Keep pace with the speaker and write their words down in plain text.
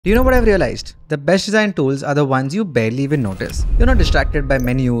Do you know what I've realized? The best design tools are the ones you barely even notice. You're not distracted by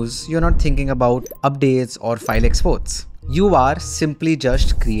menus, you're not thinking about updates or file exports. You are simply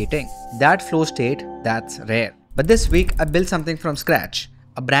just creating. That flow state, that's rare. But this week I built something from scratch,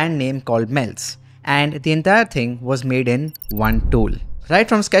 a brand name called Melts, and the entire thing was made in one tool. Right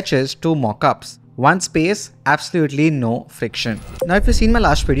from sketches to mockups. One space, absolutely no friction. Now if you've seen my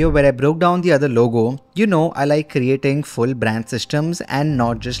last video where I broke down the other logo, you know I like creating full brand systems and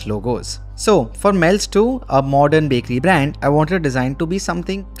not just logos. So for Melts 2, a modern bakery brand, I wanted a design to be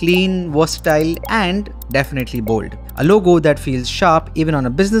something clean, versatile and definitely bold. A logo that feels sharp even on a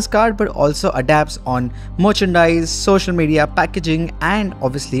business card but also adapts on merchandise, social media, packaging and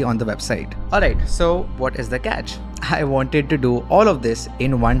obviously on the website. Alright, so what is the catch? I wanted to do all of this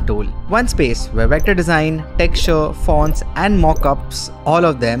in one tool. One space where vector design, texture, fonts and mockups, all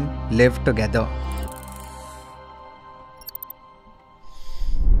of them live together.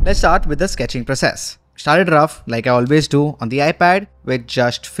 Let's start with the sketching process. Started rough like I always do on the iPad with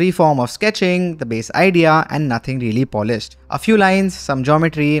just free form of sketching, the base idea and nothing really polished. A few lines, some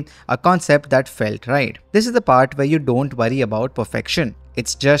geometry, a concept that felt right. This is the part where you don't worry about perfection.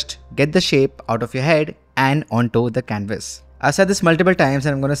 It's just get the shape out of your head and onto the canvas. I've said this multiple times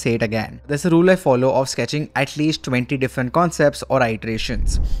and I'm going to say it again. There's a rule I follow of sketching at least 20 different concepts or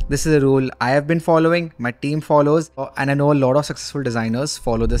iterations. This is a rule I have been following, my team follows, and I know a lot of successful designers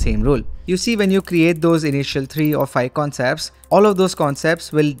follow the same rule. You see, when you create those initial 3 or 5 concepts, all of those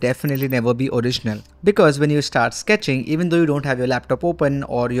concepts will definitely never be original. Because when you start sketching, even though you don't have your laptop open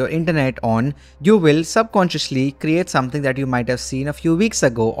or your internet on, you will subconsciously create something that you might have seen a few weeks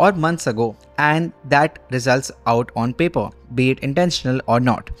ago or months ago, and that results out on paper, be it intentional or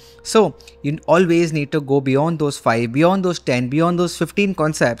not. So you always need to go beyond those 5, beyond those 10, beyond those 15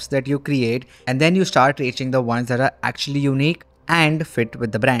 concepts that you create, and then you start reaching the ones that are actually unique and fit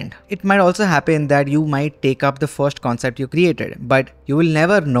with the brand. It might also happen that you might take up the first concept you created, but you will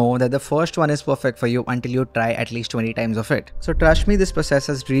never know that the first one is perfect for you until you try at least 20 times of it. So trust me, this process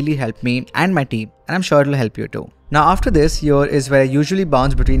has really helped me and my team, and I'm sure it'll help you too. Now after this, here is where I usually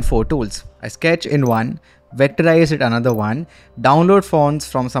bounce between 4 tools. I sketch in one, vectorize it another one, download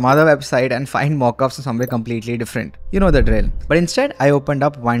fonts from some other website and find mockups from somewhere completely different. You know the drill. But instead, I opened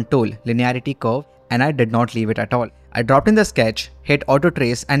up one tool, Linearity Curve, and I did not leave it at all. I dropped in the sketch, hit auto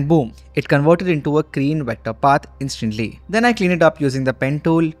trace and boom, it converted into a clean vector path instantly. Then I cleaned it up using the pen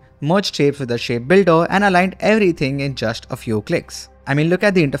tool, merged shapes with the shape builder and aligned everything in just a few clicks. I mean, look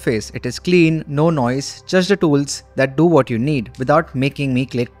at the interface. It is clean, no noise, just the tools that do what you need without making me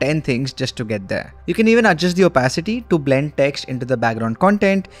click 10 things just to get there. You can even adjust the opacity to blend text into the background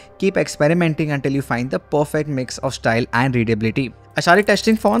content. Keep experimenting until you find the perfect mix of style and readability. I started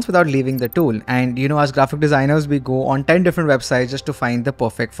testing fonts without leaving the tool, and you know, as graphic designers we go on 10 different websites just to find the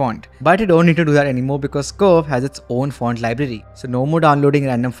perfect font. But you don't need to do that anymore because Curve has its own font library, so no more downloading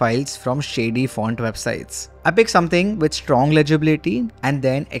random files from shady font websites. I picked something with strong legibility and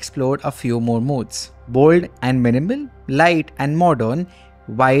then explored a few more modes: bold and minimal, light and modern,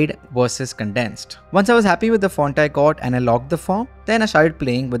 wide versus condensed. Once I was happy with the font I got and I locked the form, then I started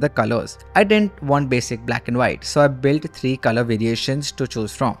playing with the colors. I didn't want basic black and white, so I built 3 color variations to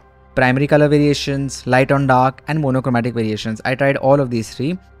choose from. Primary color variations, light on dark and monochromatic variations. I tried all of these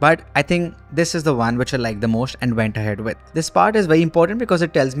 3, but I think this is the one which I like the most and went ahead with. This part is very important because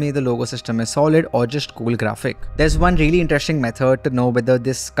it tells me the logo system is solid or just cool graphic. There's one really interesting method to know whether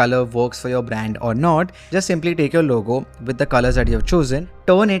this color works for your brand or not. Just simply take your logo with the colors that you have chosen,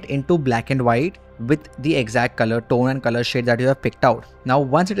 turn it into black and white with the exact color tone and color shade that you have picked out. Now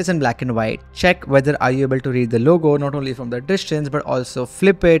once it is in black and white, check whether are you able to read the logo not only from the distance but also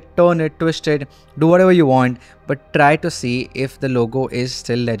flip it, turn it, twist it, do whatever you want, but try to see if the logo is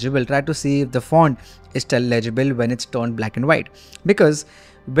still legible. Try to see if the font is still legible when it's turned black and white, because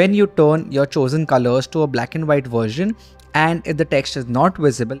when you turn your chosen colors to a black and white version and if the text is not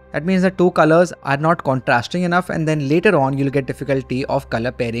visible, that means the 2 colors are not contrasting enough, and then later on you'll get difficulty of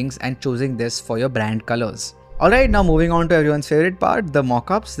color pairings and choosing this for your brand colors. Alright, now moving on to everyone's favorite part, the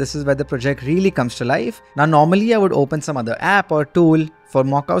mockups. This is where the project really comes to life. Now normally I would open some other app or tool for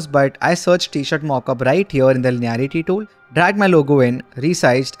mockups, but I searched t-shirt mockup right here in the Linearity tool, dragged my logo in,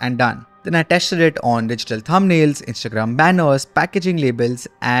 resized and done. Then I tested it on digital thumbnails, Instagram banners, packaging labels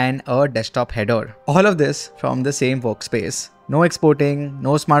and a desktop header. All of this from the same workspace. No exporting,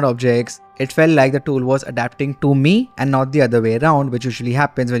 no smart objects. It felt like the tool was adapting to me and not the other way around, which usually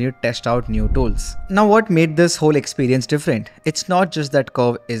happens when you test out new tools. Now what made this whole experience different? It's not just that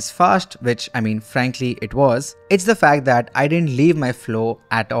Curve is fast, which I mean frankly it was. It's the fact that I didn't leave my flow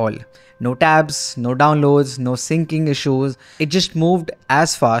at all. No tabs, no downloads, no syncing issues. It just moved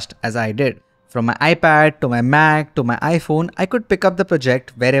as fast as I did. From my iPad to my Mac to my iPhone, I could pick up the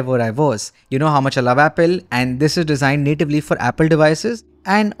project wherever I was. You know how much I love Apple, and this is designed natively for Apple devices,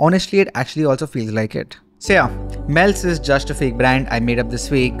 and honestly it actually also feels like it. So yeah, Melts is just a fake brand I made up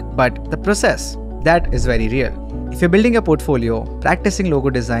this week, but the process, that is very real. If you're building a portfolio, practicing logo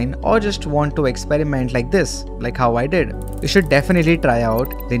design, or just want to experiment like this, like how I did, you should definitely try out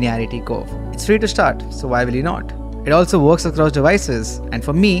Linearity Curve. It's free to start, so why will you not? It also works across devices, and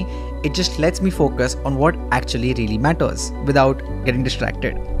for me, it just lets me focus on what actually really matters without getting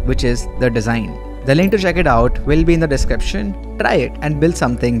distracted, which is the design. The link to check it out will be in the description. Try it and build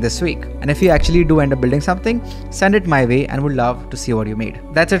something this week. And if you actually do end up building something, send it my way and would love to see what you made.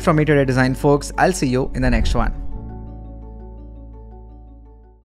 That's it from me today, design folks. I'll see you in the next one.